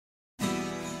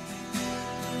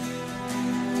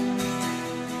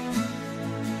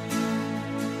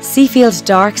Seafield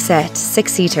Dark Set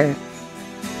 6-seater.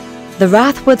 The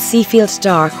Rathwood Seafield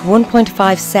Dark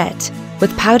 1.5 set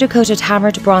with powder-coated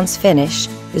hammered bronze finish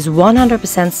is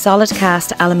 100% solid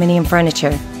cast aluminium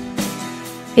furniture.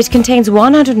 It contains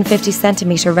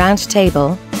 150cm round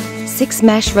table, 6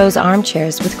 mesh rose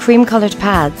armchairs with cream-coloured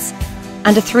pads,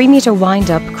 and a 3-metre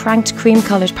wind-up cranked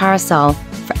cream-coloured parasol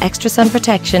for extra sun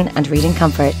protection and reading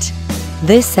comfort.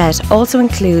 This set also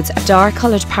includes a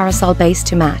dark-coloured parasol base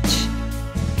to match.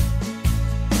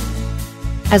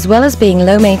 As well as being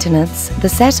low maintenance, the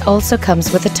set also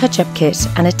comes with a touch-up kit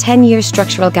and a 10-year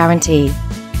structural guarantee.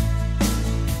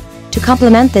 To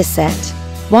complement this set,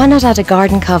 why not add a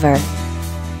garden cover?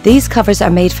 These covers are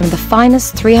made from the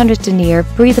finest 300 denier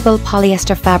breathable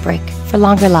polyester fabric for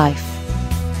longer life.